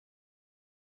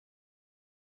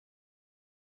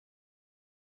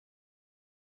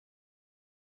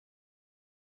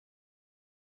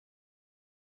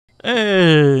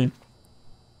Hey.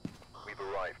 We've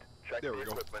arrived. Check the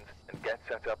equipment and get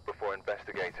set up before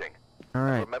investigating. All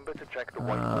right. Remember to check the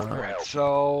whiteboard for help.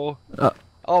 So,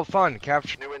 all fun,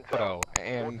 capture New photo intel.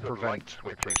 and Reports of prevent light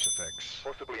with switching. crucifix.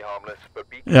 Possibly harmless, but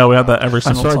be Yeah, we have that every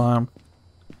single saw- time.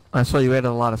 I saw you added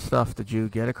a lot of stuff. Did you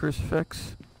get a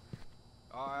crucifix?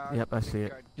 Yep, I see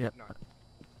it. think I did Yep. not.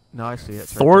 No, I see it.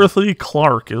 It's right there. Dorothy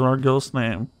Clark is our ghost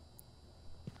name.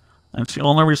 And she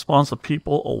only responds to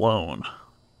people alone.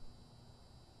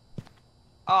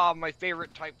 Ah, my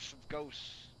favorite types of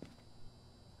ghosts.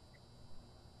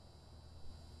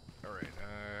 Alright,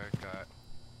 got...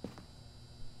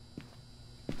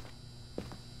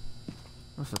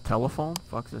 What's a telephone?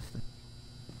 Fuck's this thing?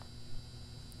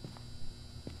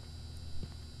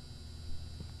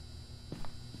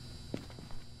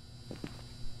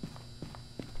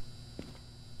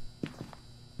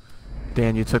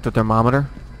 Dan, you took the thermometer?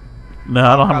 No,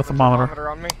 I don't have a got the thermometer.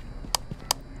 on me.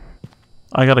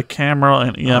 I got a camera,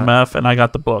 an EMF, and I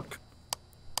got the book.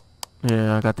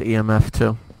 Yeah, I got the EMF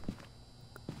too.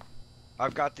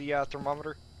 I've got the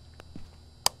thermometer.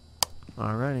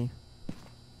 Alrighty.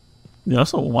 Yeah,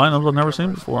 that's a lineup I've never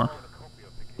seen before.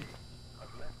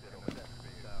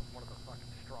 One of the fucking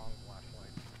strong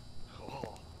flashlights.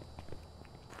 Oh,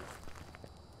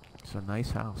 It's a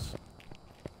nice house.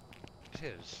 it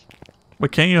is.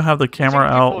 But can't you have the camera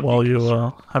people out would while be you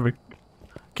concerned. have it?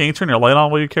 Can you turn your light on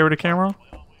while you carry the camera?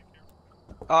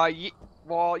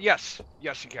 Well, yes,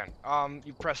 you can.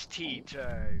 You press T to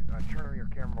turn on your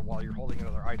camera while you're holding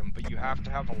another item, but you have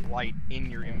to have a light in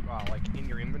your like in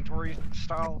your inventory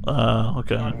style.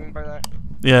 Okay. You know what I mean by that?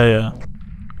 Yeah, yeah.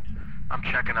 I'm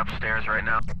checking upstairs right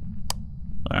now.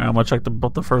 Alright, I'm gonna check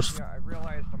the first. Yeah, I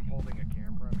realized I'm holding a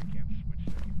camera and I can't switch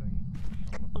to anything.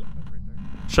 So I'm gonna put that right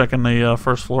there. Checking the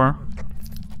first floor.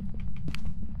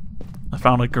 I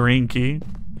found a green key.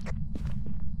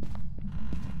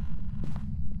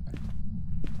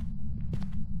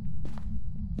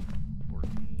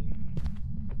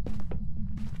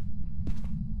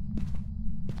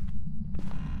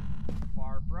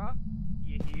 Barbara,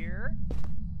 you here?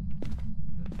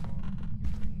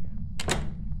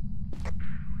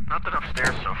 Nothing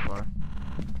upstairs so far.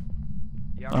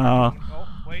 Yeah. Uh. Oh,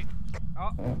 wait.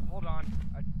 Oh, hold on.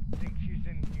 I think she's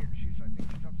in here. I think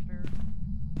she's upstairs.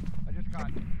 I just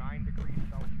got 9 degrees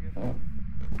Celsius.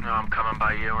 No, I'm coming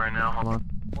by you right now. Hold on.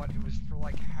 But it was for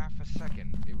like half a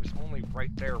second. It was only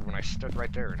right there when I stood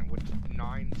right there, and it went to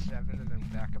 9, 7, and then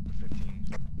back up to 15.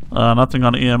 Nothing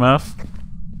on EMF.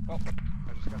 Oh,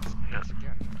 I just got this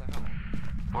again. What the hell?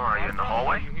 Where are you, in the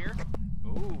hallway? Are you here?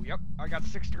 Ooh, yep. I got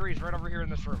 6 degrees right over here in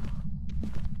this room.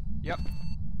 Yep.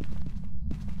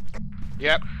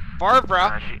 Yep.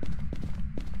 Barbara!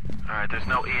 Alright, there's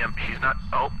no EM. She's not.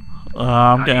 Oh.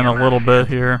 I'm getting a little bit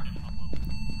here.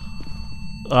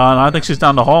 I think she's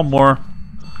down the hall more.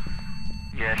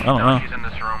 Yeah, I don't know. she's in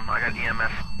this room. I got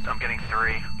EMF. I'm getting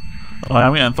 3. Oh,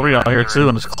 I'm getting 3 out here too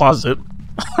in this closet.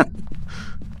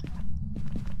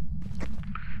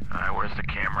 Alright, where's the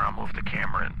camera? I'll move the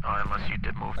camera in. Oh, unless you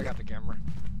did move I got the camera.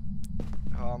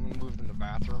 I'm gonna move it in the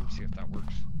bathroom, see if that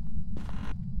works.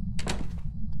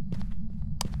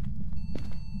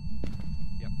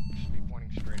 Yep, just be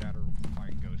pointing straight at her.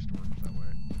 Fine ghost works that way.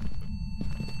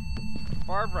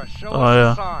 Barbara, show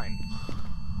us the sign.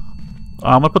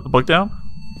 I'm gonna put the book down.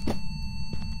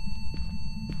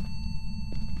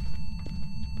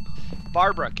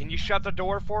 Barbara, can you shut the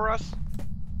door for us?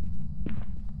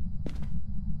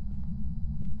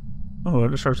 Oh, I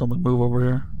just heard something move over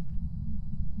here.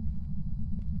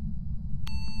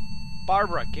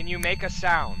 Barbara, can you make a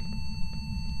sound?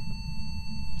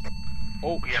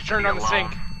 Oh, We she have to turned be on the alone.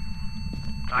 sink.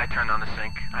 I turned on the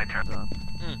sink. I turned on.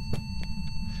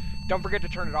 Don't forget to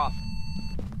turn it off.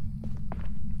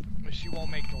 She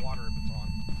won't make the water if it's on.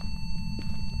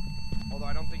 Although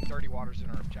I don't think dirty water's in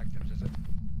our objectives, is it?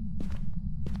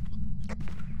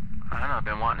 I don't know. I've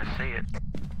been wanting to see it.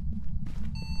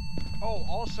 Oh,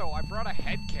 also, I brought a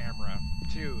head camera,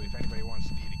 too, if anybody wants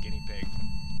to be the guinea pig.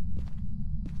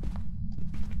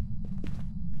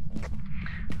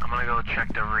 I'm gonna go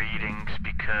check the readings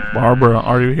because. Barbara,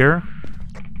 are you here?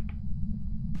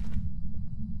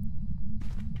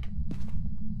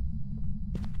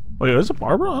 Wait, is it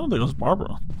Barbara? I don't think it was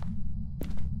Barbara.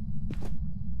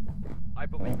 I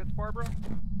believe it's Barbara.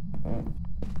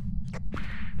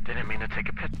 Didn't mean to take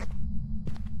a pic.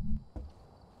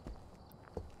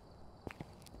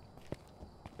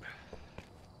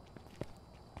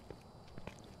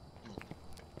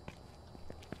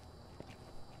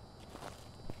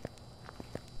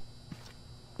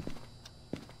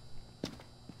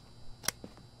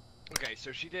 Okay,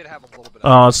 so she did have a little bit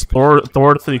of... It's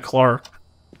Dorothy Clark.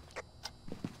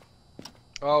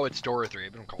 Oh, it's Dorothy.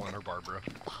 I've been calling her Barbara.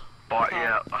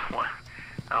 Yeah.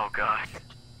 Oh god.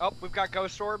 Oh, we've got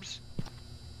ghost orbs.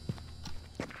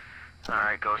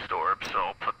 Alright, ghost orb, so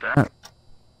I'll put that.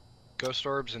 Ghost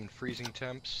orbs and freezing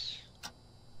temps.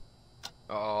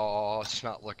 Oh, it's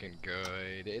not looking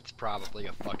good. It's probably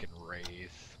a fucking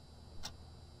wraith.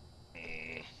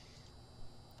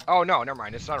 Oh no, never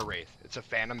mind. It's not a wraith. It's a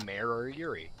phantom mare or a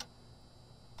Yuri.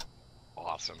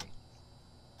 Awesome.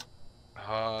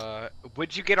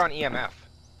 What'd you get on EMF?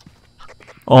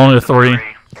 Only a 3.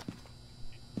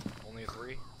 Only a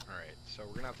 3? Alright, so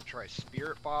we're gonna have to try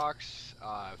Spirit Box,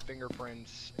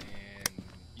 fingerprints, and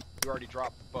you already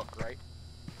dropped the book, right?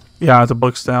 Yeah, the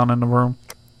book's down in the room.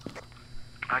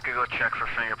 I could go check for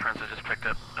fingerprints. I just picked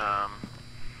up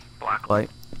black light.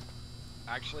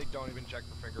 Actually, don't even check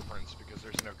for fingerprints because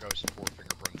there's no ghost for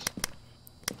fingerprints.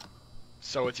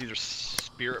 So it's either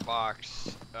Spirit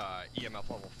Box, EMF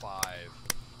level 5.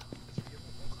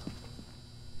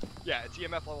 Yeah, it's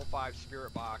EMF level 5,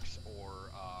 Spirit Box, or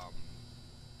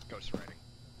ghost writing.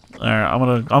 Alright, I'm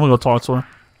gonna go talk to her.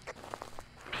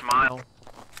 Smile.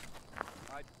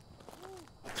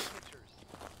 Pictures.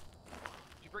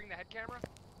 Did you bring the head camera?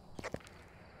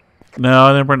 No,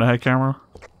 I didn't bring the head camera.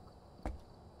 Did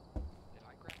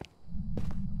I grab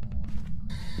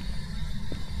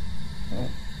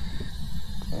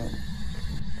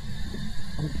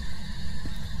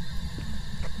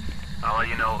I'll let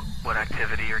you know what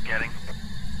activity you're getting.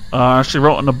 She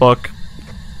wrote in the book.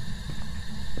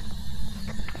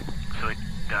 So,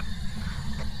 yeah.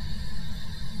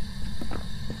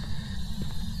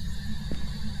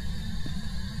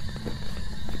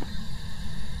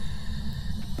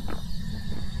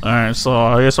 Alright, so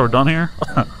I guess we're done here.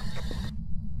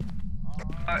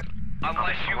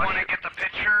 Unless you want to get the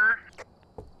picture.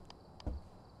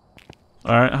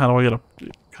 Alright, how do I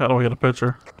get a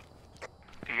picture?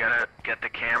 You gotta get the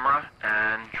camera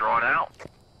and draw it out.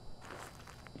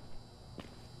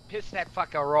 Piss that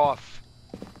fucker off.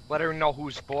 Let her know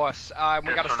who's boss. We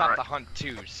This gotta one, stop right? the hunt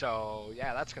too, so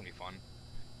yeah, that's gonna be fun.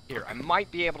 Here, I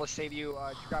might be able to save you.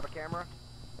 Did you grab a camera?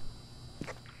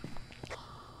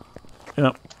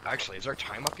 Yep. Actually, is our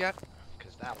time up yet?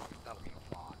 Because that'll be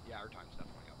a lot. Yeah, our time's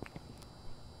definitely up.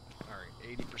 Alright,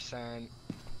 80%.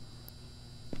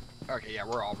 Okay, yeah,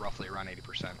 we're all roughly around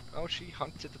 80%. Oh, she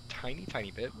hunted a tiny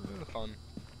bit. Fun.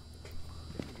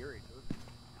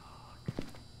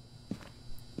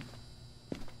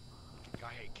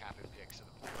 I hate capping pics of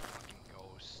the poor fucking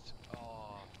ghost.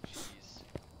 Oh, jeez.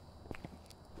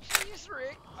 Jeez,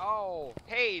 Rick. Oh,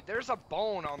 hey, there's a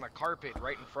bone on the carpet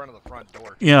right in front of the front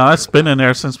door. Yeah, that's been in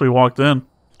there since we walked in.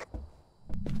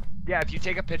 Yeah, if you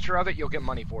take a picture of it, you'll get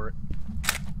money for it.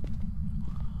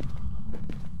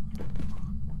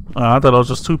 I thought it was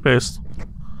just toothpaste.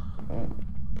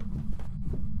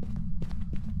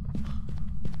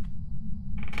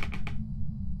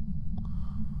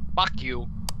 Fuck you.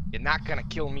 You're not gonna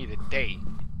kill me today.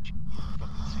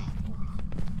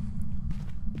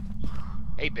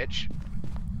 Hey, bitch.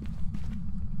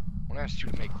 I asked you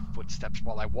to make footsteps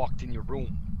while I walked in your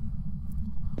room.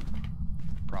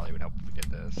 Probably would help if we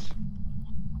did this.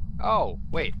 Oh,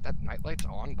 wait, that nightlight's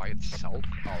on by itself?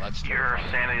 Oh, that's Your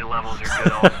terrifying. sanity levels are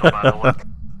good also, by the way.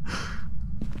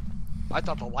 I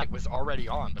thought the light was already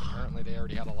on, but apparently they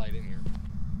already had a light in here.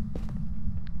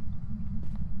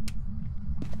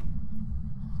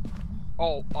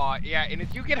 Oh, yeah, and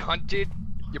if you get hunted,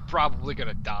 you're probably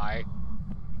gonna die.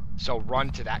 So run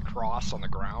to that cross on the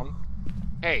ground.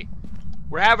 Hey,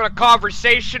 we're having a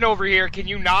conversation over here, can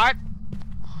you not?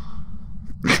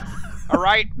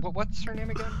 Alright, what's her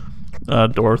name again?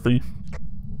 Dorothy.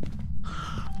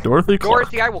 Dorothy Clark.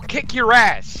 Dorothy, I will kick your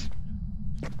ass!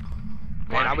 Man,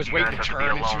 Well, I was you waiting guys to have to be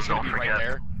turn and she alone, was gonna don't be right forget.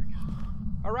 there.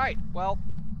 Alright, well,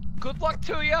 good luck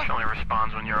to ya! She only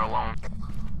responds when you're alone.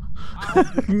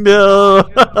 No.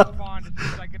 Just respond as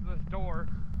soon as I get to the door.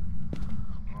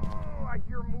 Oh, I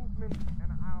hear movement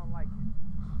and I don't like it.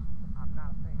 I'm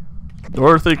not a fan.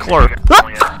 Dorothy Clark.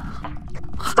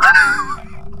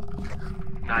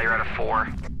 Now you're at a 4.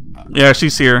 Yeah,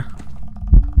 she's here.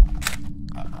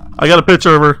 I got a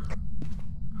picture of her.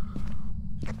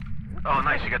 Oh,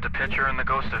 nice. You got the picture in the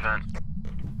ghost event.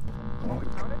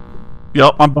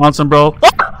 Yup, I'm bouncing, bro.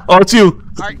 Oh, it's you.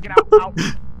 Alright, get out, out,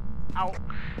 out.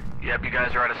 Yep, you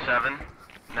guys are at a 7.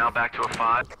 Now back to a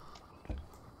 5.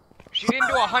 She didn't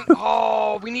do a hunt.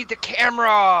 Oh, we need the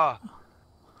camera.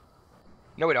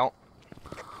 No, we don't.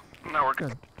 No, we're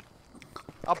good.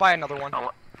 I'll buy another one.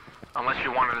 Unless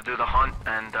you wanted to do the hunt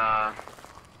and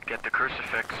get the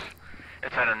crucifix.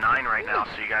 It's at a 9 right now,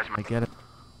 so you guys I might get it.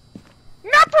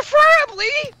 Not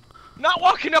preferably. Not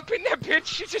walking up in there, bitch.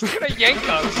 She's just gonna yank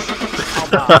us.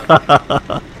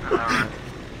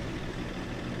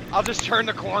 I'll just turn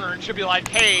the corner and she'll be like,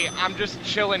 hey, I'm just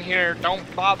chilling here, don't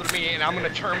bother me, and I'm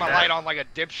gonna turn my light on like a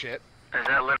dipshit. Is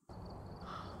that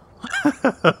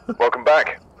Welcome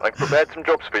back. I've prepared some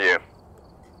jobs for you.